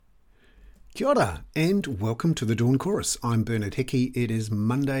Kia ora, and welcome to the Dawn Chorus. I'm Bernard Hickey. It is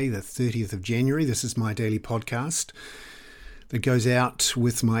Monday, the 30th of January. This is my daily podcast that goes out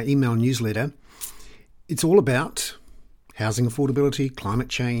with my email newsletter. It's all about housing affordability, climate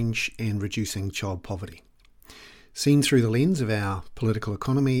change, and reducing child poverty, seen through the lens of our political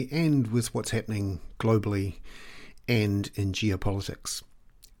economy and with what's happening globally and in geopolitics.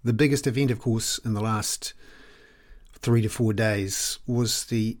 The biggest event, of course, in the last 3 to 4 days was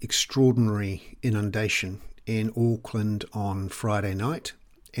the extraordinary inundation in Auckland on Friday night,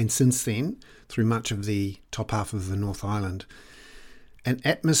 and since then, through much of the top half of the North Island, an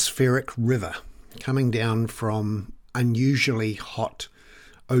atmospheric river coming down from unusually hot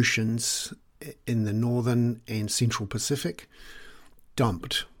oceans in the northern and central Pacific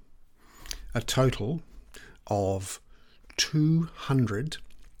dumped a total of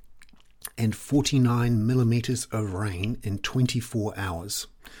 249 millimetres of rain in 24 hours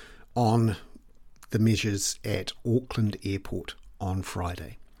on the measures at Auckland Airport on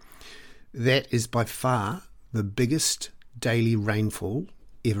Friday. That is by far the biggest daily rainfall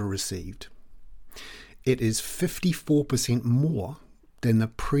ever received. It is 54% more than the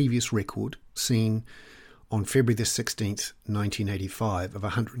previous record seen on February the 16th, 1985 of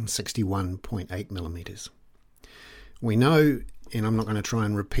 161.8 millimetres. We know, and I'm not going to try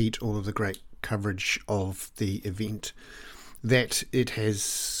and repeat all of the great coverage of the event, that it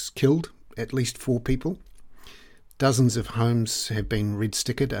has killed at least 4 people. Dozens of homes have been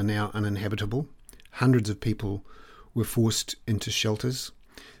red-stickered, are now uninhabitable. Hundreds of people were forced into shelters.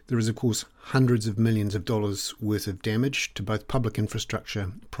 There is, of course, hundreds of millions of dollars worth of damage to both public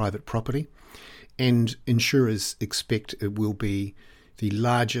infrastructure, private property, and insurers expect it will be the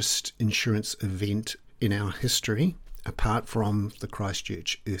largest insurance event in our history, apart from the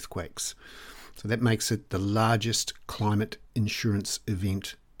Christchurch earthquakes. So that makes it the largest climate insurance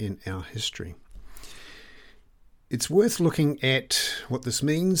event in our history. It's worth looking at what this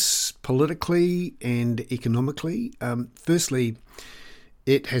means politically and economically. Firstly,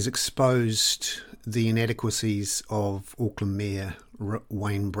 it has exposed the inadequacies of Auckland Mayor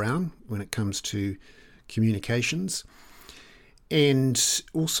Wayne Brown when it comes to communications, and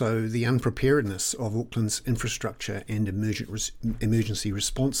also the unpreparedness of Auckland's infrastructure and emergency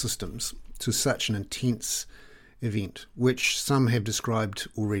response systems to such an intense event, which some have described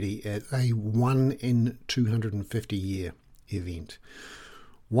already as a 1 in 250 year event.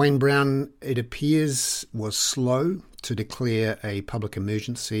 Wayne Brown, it appears, was slow to declare a public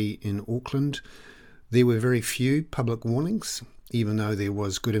emergency in Auckland. There were very few public warnings, even though there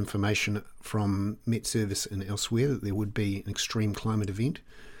was good information from Met Service and elsewhere that there would be an extreme climate event.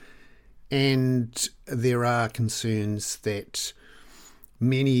 And there are concerns that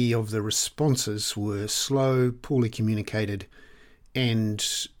many of the responses were slow, poorly communicated, and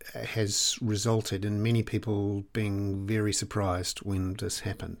has resulted in many people being very surprised when this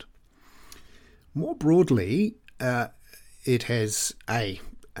happened. More broadly, it has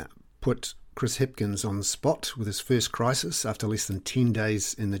put Chris Hipkins on the spot with his first crisis after less than 10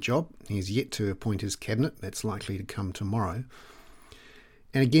 days in the job. He's yet to appoint his cabinet. That's likely to come tomorrow.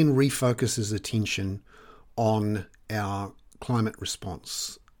 And again, refocuses attention on our climate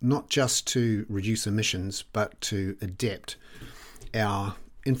response, not just to reduce emissions, but to adapt our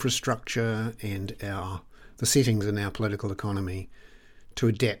infrastructure and the settings in our political economy to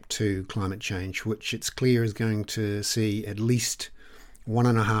adapt to climate change, which it's clear is going to see at least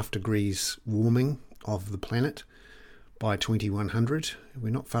 1.5 degrees warming of the planet by 2100. We're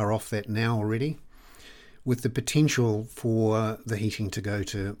not far off that now already, with the potential for the heating to go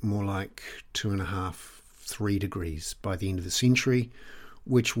to more like 2.5, 3 degrees by the end of the century,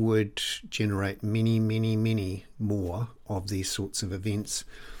 which would generate many, many, many more of these sorts of events,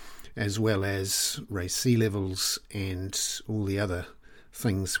 as well as raise sea levels and all the other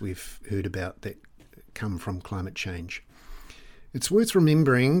things we've heard about that come from climate change. It's worth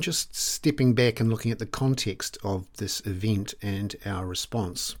remembering, just stepping back and looking at the context of this event and our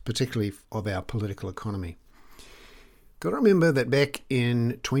response, particularly of our political economy. Got to remember that back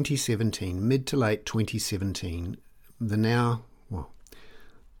in 2017, mid to late 2017, the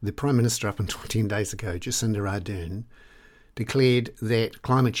Prime Minister up until 10 days ago, Jacinda Ardern, declared that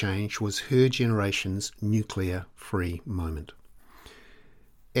climate change was her generation's nuclear-free moment.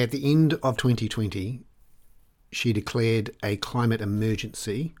 At the end of 2020, she declared a climate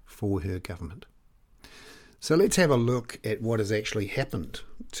emergency for her government. So let's have a look at what has actually happened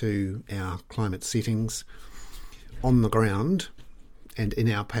to our climate settings on the ground and in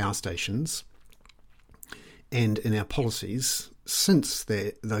our power stations and in our policies since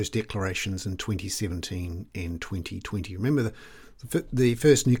those declarations in 2017 and 2020. Remember, The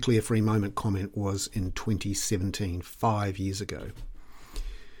first nuclear-free moment comment was in 2017, 5 years ago.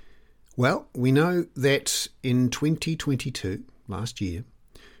 Well, we know that in 2022, last year,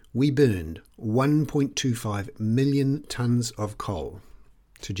 we burned 1.25 million tonnes of coal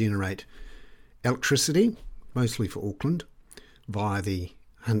to generate electricity, mostly for Auckland, via the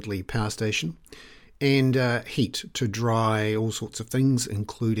Huntly Power Station, and heat to dry all sorts of things,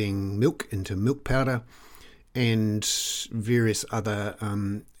 including milk into milk powder and various other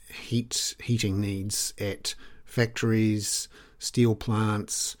heating needs at factories, steel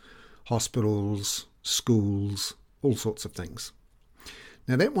plants, hospitals, schools, all sorts of things.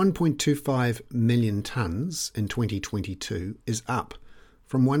 Now that 1.25 million tonnes in 2022 is up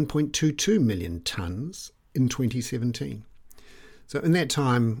from 1.22 million tonnes in 2017. So in that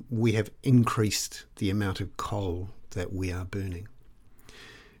time, we have increased the amount of coal that we are burning.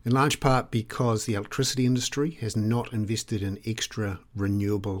 In large part because the electricity industry has not invested in extra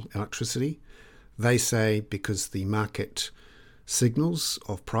renewable electricity. They say because the market signals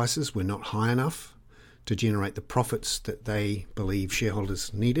of prices were not high enough to generate the profits that they believe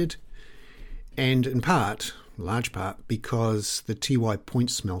shareholders needed. And in part, large part, because the Tiwai Point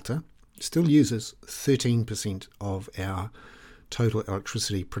smelter still uses 13% of our total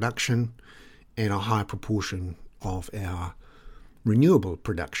electricity production and a high proportion of our renewable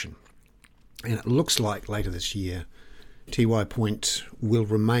production. And it looks like later this year, Tiwai Point will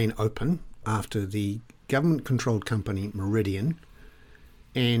remain open after the government-controlled company Meridian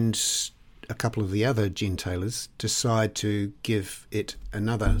and a couple of the other gentailers decide to give it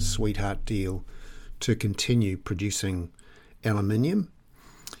another sweetheart deal to continue producing aluminium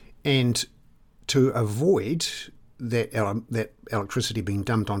and to avoid that electricity being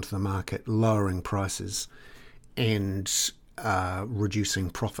dumped onto the market, lowering prices and reducing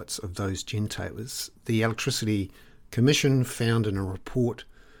profits of those gentailers. The Electricity Commission found in a report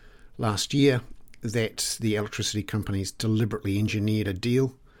last year that the electricity companies deliberately engineered a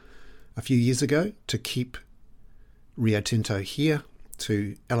deal a few years ago to keep Rio Tinto here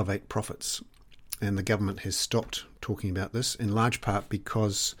to elevate profits. And the government has stopped talking about this, in large part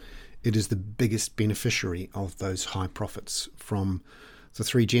because it is the biggest beneficiary of those high profits from the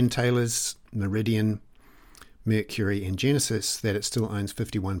three gentailers, Meridian, Mercury and Genesis, that it still owns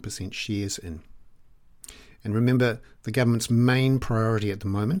 51% shares in. And remember, the government's main priority at the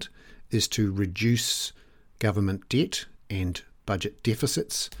moment is to reduce government debt and budget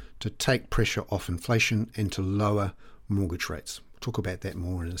deficits to take pressure off inflation and to lower mortgage rates. We'll talk about that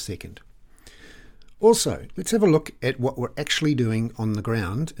more in a second. Also, let's have a look at what we're actually doing on the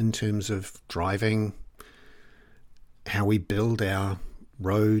ground in terms of driving, how we build our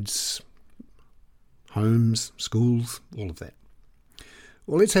roads, homes, schools, all of that.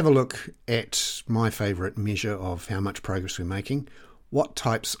 Well, let's have a look at my favourite measure of how much progress we're making, what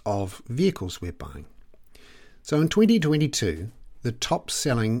types of vehicles we're buying. So in 2022, the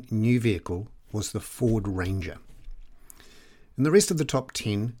top-selling new vehicle was the Ford Ranger. In the rest of the top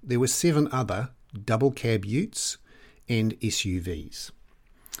 10, there were 7 other double cab utes and SUVs.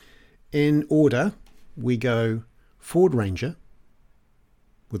 In order, we go Ford Ranger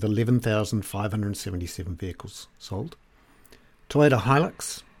with 11,577 vehicles sold, Toyota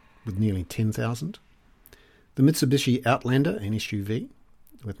Hilux with nearly 10,000, the Mitsubishi Outlander, an SUV,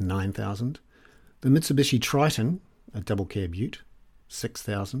 with 9,000, the Mitsubishi Triton, a double cab ute,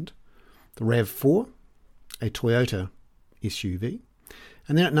 6,000, the RAV4, a Toyota SUV,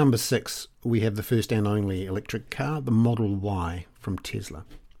 and then at number 6 we have the first and only electric car, the Model Y from Tesla.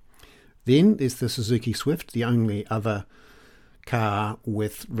 Then there's the Suzuki Swift, the only other car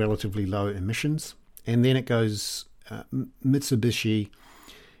with relatively low emissions, and then it goes Mitsubishi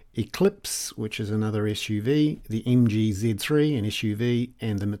Eclipse, which is another SUV, the MG Z3, an SUV,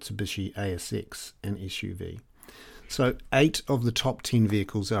 and the Mitsubishi ASX, an SUV. So 8 of the top 10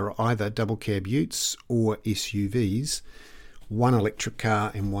 vehicles are either double cab utes or SUVs, 1 electric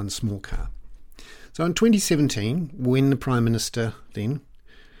car and 1 small car. So in 2017, when the Prime Minister then,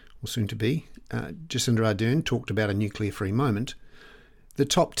 or soon to be, Jacinda Ardern talked about a nuclear-free moment, the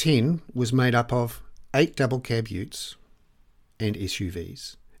top 10 was made up of 8 double cab utes and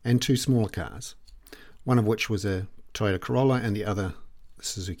SUVs and 2 smaller cars, one of which was a Toyota Corolla and the other a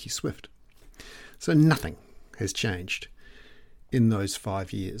Suzuki Swift. So nothing has changed in those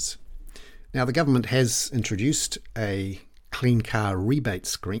 5 years. Now the government has introduced a clean car rebate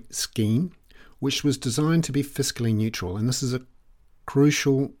scheme which was designed to be fiscally neutral, and this is a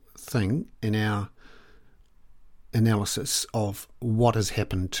crucial thing in our analysis of what has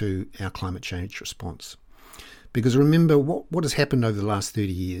happened to our climate change response. Because remember, what has happened over the last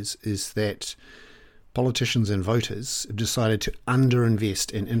 30 years is that politicians and voters have decided to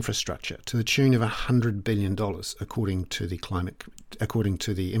underinvest in infrastructure to the tune of $100 billion, according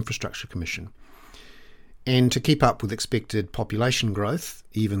to the Infrastructure Commission. And to keep up with expected population growth,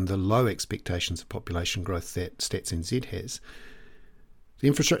 even the low expectations of population growth that Stats NZ has, the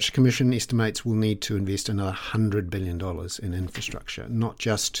Infrastructure Commission estimates we'll need to invest another $100 billion in infrastructure, not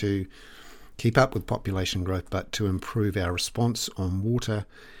just to keep up with population growth, but to improve our response on water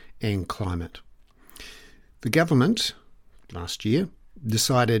and climate. The government, last year,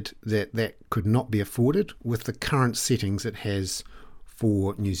 decided that that could not be afforded with the current settings it has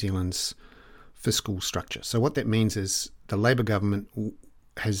for New Zealand's fiscal structure. So what that means is the Labour government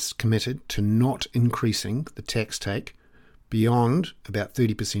has committed to not increasing the tax take beyond about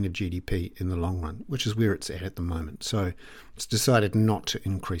 30% of GDP in the long run, which is where it's at the moment. So it's decided not to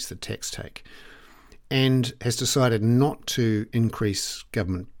increase the tax take and has decided not to increase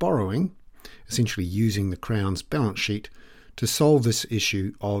government borrowing, essentially using the Crown's balance sheet to solve this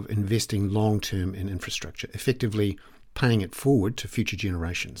issue of investing long-term in infrastructure, effectively paying it forward to future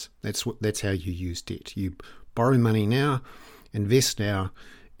generations. That's how you use debt. You borrow money now, invest now,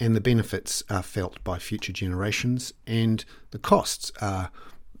 and the benefits are felt by future generations, and the costs are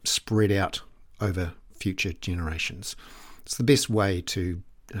spread out over future generations. It's the best way to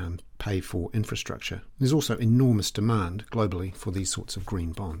pay for infrastructure. There's also enormous demand globally for these sorts of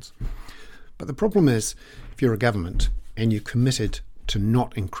green bonds. But the problem is, if you're a government and you're committed to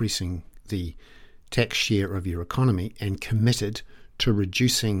not increasing the tax share of your economy and committed to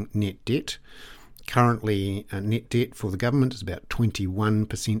reducing net debt, currently net debt for the government is about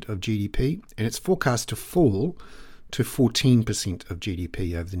 21% of GDP, and it's forecast to fall to 14% of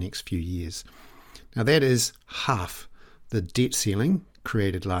GDP over the next few years. Now that is half the debt ceiling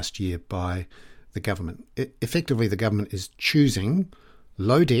created last year by the government. Effectively, the government is choosing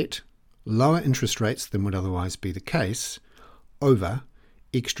low debt, lower interest rates than would otherwise be the case, over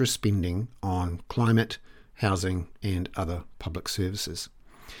extra spending on climate, housing and other public services.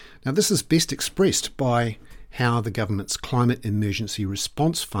 Now, this is best expressed by how the government's Climate Emergency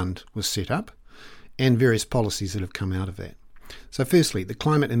Response Fund was set up and various policies that have come out of that. So firstly, the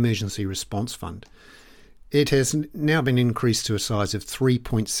Climate Emergency Response Fund. It has now been increased to a size of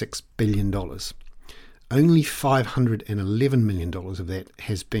 $3.6 billion. Only $511 million of that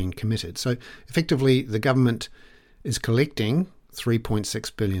has been committed. So effectively, the government is collecting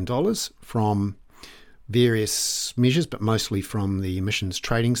 $3.6 billion from various measures, but mostly from the emissions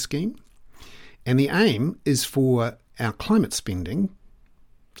trading scheme. And the aim is for our climate spending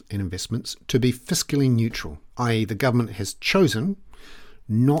and investments to be fiscally neutral, i.e. the government has chosen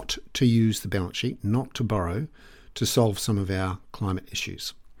not to use the balance sheet, not to borrow, to solve some of our climate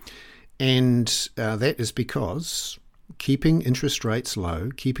issues. And that is because keeping interest rates low,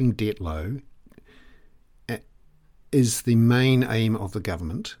 keeping debt low, is the main aim of the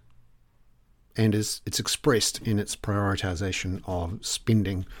government, and it's expressed in its prioritisation of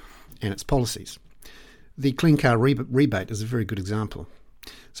spending and its policies. The Clean Car rebate is a very good example.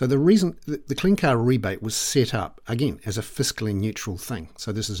 So the reason the Clean Car rebate was set up, again, as a fiscally neutral thing.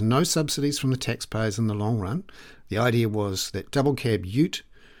 So this is no subsidies from the taxpayers in the long run. The idea was that double cab ute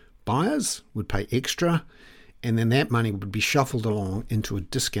buyers would pay extra, and then that money would be shuffled along into a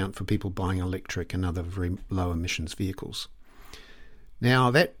discount for people buying electric and other very low emissions vehicles.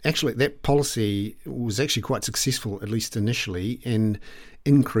 Now, that policy was actually quite successful, at least initially, in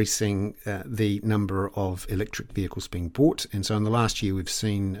increasing the number of electric vehicles being bought. And so in the last year, we've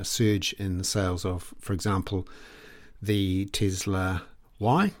seen a surge in the sales of, for example, the Tesla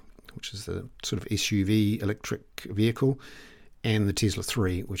Y, which is the sort of SUV electric vehicle, and the Tesla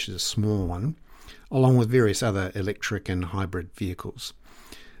 3, which is a small one, along with various other electric and hybrid vehicles.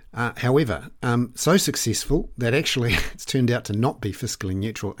 However, so successful that actually it's turned out to not be fiscally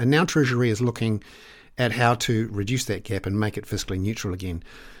neutral. And now Treasury is looking at how to reduce that gap and make it fiscally neutral again.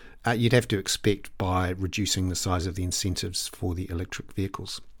 You'd have to expect by reducing the size of the incentives for the electric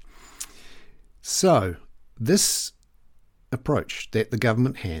vehicles. So this approach that the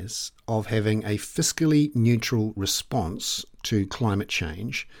government has of having a fiscally neutral response to climate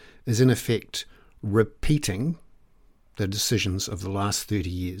change is in effect repeating the decisions of the last 30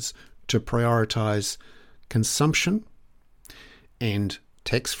 years to prioritise consumption and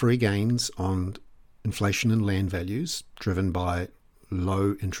tax-free gains on inflation and land values driven by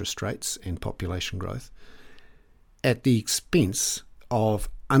low interest rates and population growth at the expense of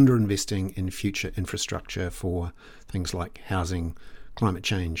underinvesting in future infrastructure for things like housing, climate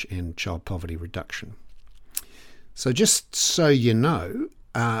change and child poverty reduction. So just so you know,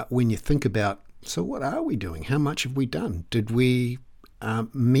 when you think about, so what are we doing? How much have we done? Did we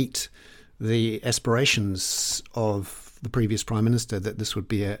meet the aspirations of the previous Prime Minister that this would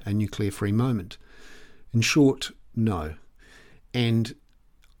be a nuclear-free moment. In short, no. And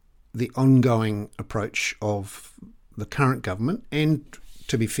the ongoing approach of the current government, and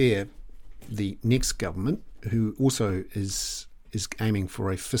to be fair, the next government, who also is aiming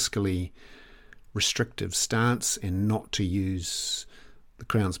for a fiscally restrictive stance and not to use the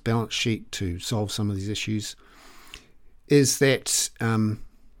Crown's balance sheet to solve some of these issues, is that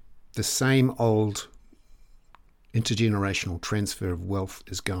the same old intergenerational transfer of wealth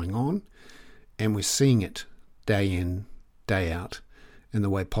is going on, and we're seeing it day in, day out in the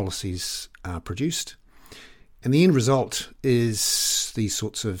way policies are produced. And the end result is these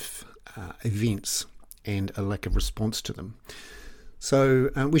sorts of events and a lack of response to them. So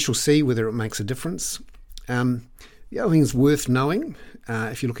we shall see whether it makes a difference. The other thing is worth knowing,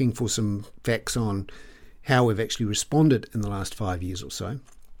 if you're looking for some facts on how we've actually responded in the last 5 years or so.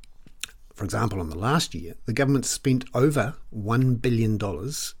 For example, in the last year, the government spent over $1 billion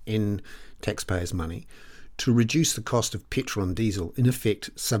in taxpayers' money to reduce the cost of petrol and diesel, in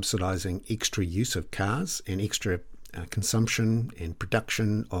effect subsidising extra use of cars and extra consumption and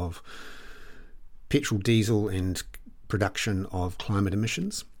production of petrol, diesel and production of climate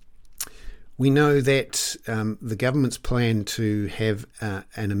emissions. We know that the government's plan to have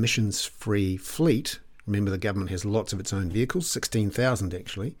an emissions-free fleet. Remember, the government has lots of its own vehicles, 16,000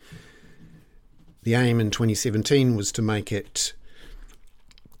 actually. The aim in 2017 was to make it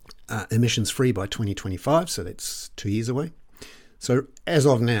emissions-free by 2025, so that's 2 years away. So as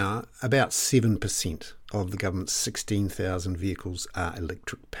of now, about 7% of the government's 16,000 vehicles are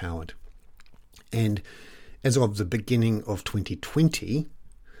electric-powered. And as of the beginning of 2020,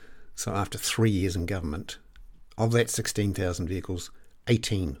 so after 3 years in government, of that 16,000 vehicles,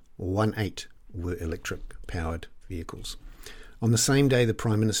 18 were electric-powered vehicles. On the same day, the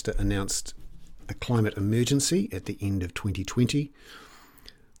Prime Minister announced a climate emergency at the end of 2020.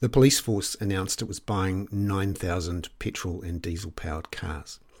 The police force announced it was buying 9,000 petrol and diesel-powered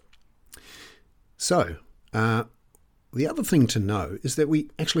cars. So, the other thing to know is that we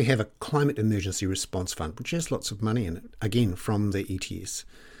actually have a climate emergency response fund, which has lots of money in it, again from the ETS.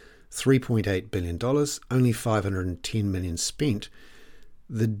 $3.8 billion, only $510 million spent.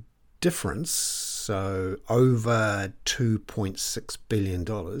 The difference, so over $2.6 billion,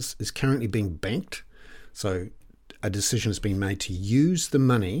 is currently being banked. So a decision has been made to use the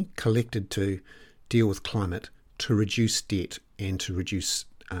money collected to deal with climate to reduce debt and to reduce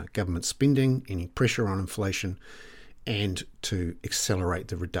government spending, any pressure on inflation, and to accelerate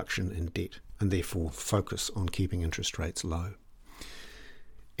the reduction in debt and therefore focus on keeping interest rates low.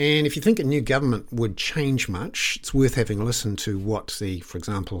 And if you think a new government would change much, it's worth having a listen to what for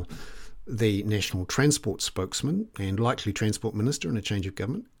example, the National Transport spokesman and likely Transport Minister in a change of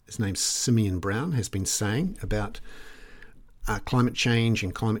government, his name's Simeon Brown, has been saying about climate change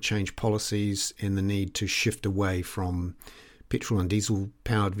and climate change policies and the need to shift away from petrol and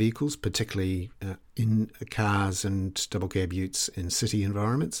diesel-powered vehicles, particularly in cars and double cab utes in city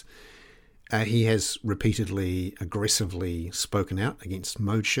environments. He has repeatedly, aggressively spoken out against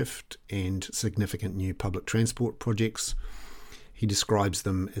mode shift and significant new public transport projects. He describes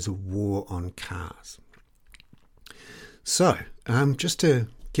them as a war on cars. So, just to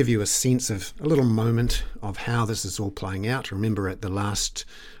give you a sense of a little moment of how this is all playing out, remember at the last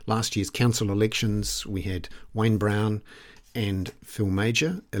year's council elections, we had Wayne Brown and Phil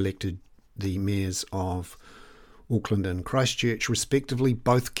Major elected the mayors of Auckland and Christchurch, respectively.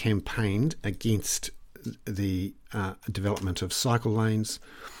 Both campaigned against the development of cycle lanes,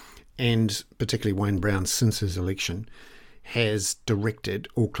 and particularly Wayne Brown, since his election, has directed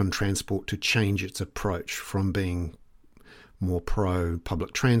Auckland Transport to change its approach from being more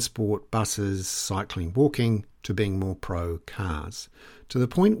pro-public transport, buses, cycling, walking, to being more pro-cars, to the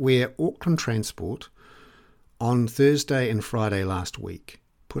point where Auckland Transport, on Thursday and Friday last week,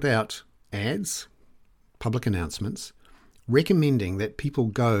 put out ads, public announcements, recommending that people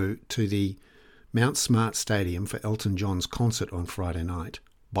go to the Mount Smart Stadium for Elton John's concert on Friday night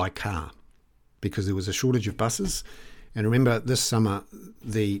by car, because there was a shortage of buses. And remember, this summer,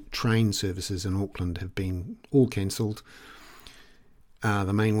 the train services in Auckland have been all cancelled,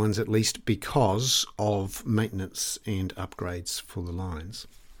 the main ones at least, because of maintenance and upgrades for the lines.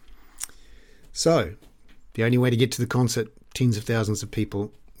 So, the only way to get to the concert, tens of thousands of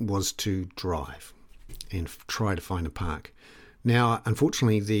people, was to drive and try to find a park. Now,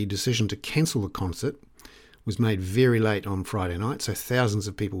 unfortunately, the decision to cancel the concert was made very late on Friday night, so thousands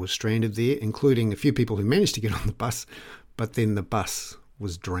of people were stranded there, including a few people who managed to get on the bus, but then the bus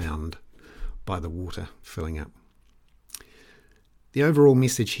was drowned by the water filling up. The overall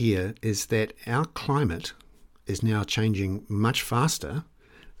message here is that our climate is now changing much faster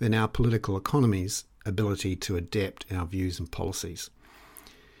than our political economy's ability to adapt our views and policies.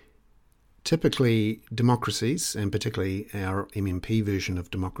 Typically, democracies, and particularly our MMP version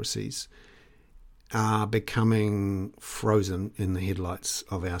of democracies, are becoming frozen in the headlights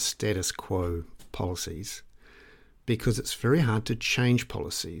of our status quo policies because it's very hard to change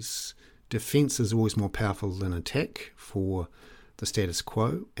policies. Defence is always more powerful than attack for the status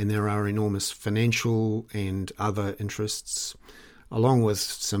quo, and there are enormous financial and other interests, along with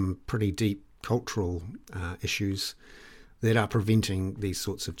some pretty deep cultural issues that are preventing these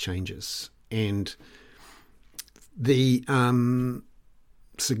sorts of changes. And the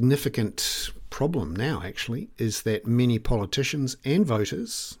significant problem now, actually, is that many politicians and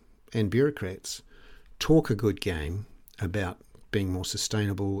voters and bureaucrats talk a good game about being more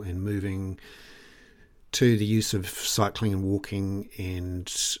sustainable and moving to the use of cycling and walking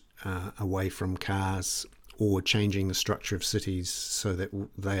and away from cars, or changing the structure of cities so that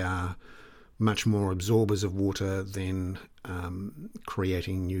they are much more absorbers of water than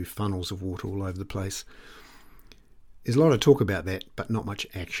creating new funnels of water all over the place. There's a lot of talk about that, but not much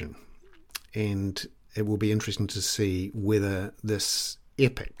action. And it will be interesting to see whether this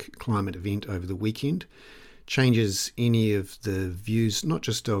epic climate event over the weekend changes any of the views, not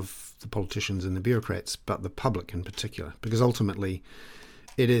just of the politicians and the bureaucrats, but the public in particular. Because ultimately,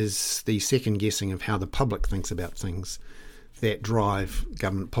 it is the second guessing of how the public thinks about things that drive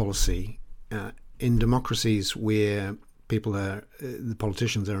government policy. In democracies where the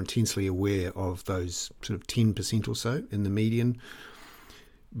politicians are intensely aware of those sort of 10% or so in the median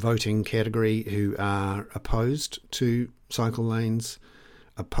voting category who are opposed to cycle lanes,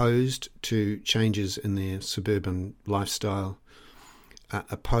 opposed to changes in their suburban lifestyle,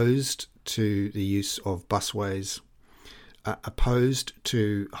 opposed to the use of busways, opposed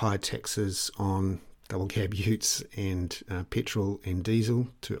to high taxes on double cab utes and petrol and diesel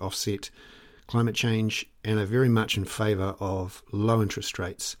to offset climate change, and are very much in favour of low interest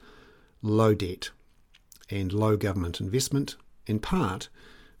rates, low debt and low government investment, in part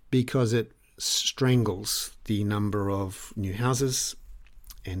because it strangles the number of new houses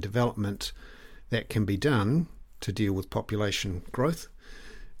and development that can be done to deal with population growth,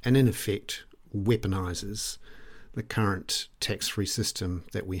 and in effect weaponises the current tax-free system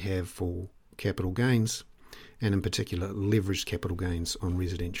that we have for capital gains, and in particular leveraged capital gains on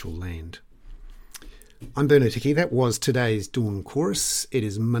residential land. I'm Bernard Hickey. That was today's Dawn Chorus. It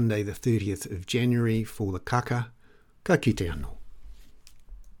is Monday the 30th of January for the kaka. Ka kite anō.